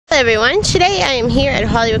everyone, today I am here at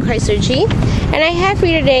Hollywood Chrysler Jeep and I have for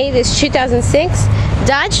you today this 2006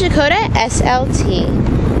 Dodge Dakota SLT.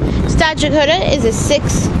 This Dodge Dakota is a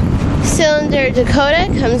 6-cylinder Dakota,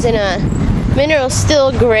 comes in a mineral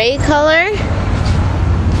steel gray color.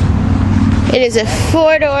 It is a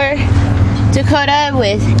 4-door Dakota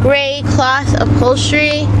with gray cloth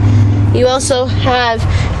upholstery. You also have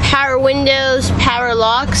power windows, power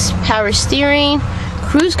locks, power steering,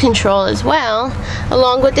 cruise control as well,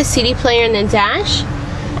 along with the CD player in the dash,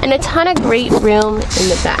 and a ton of great room in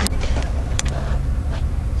the back,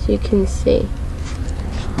 as you can see.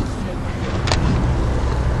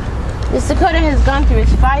 This Dakota has gone through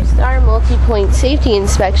its 5-star multi-point safety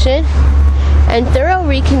inspection and thorough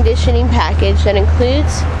reconditioning package that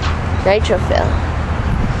includes NitroFill.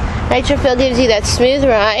 NitroFill gives you that smooth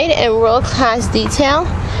ride and world-class detail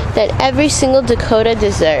that every single Dakota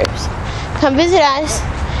deserves. Come visit us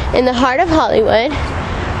in the heart of Hollywood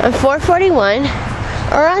on 441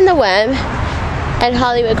 or on the web at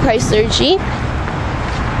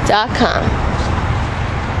HollywoodChryslerJeep.com.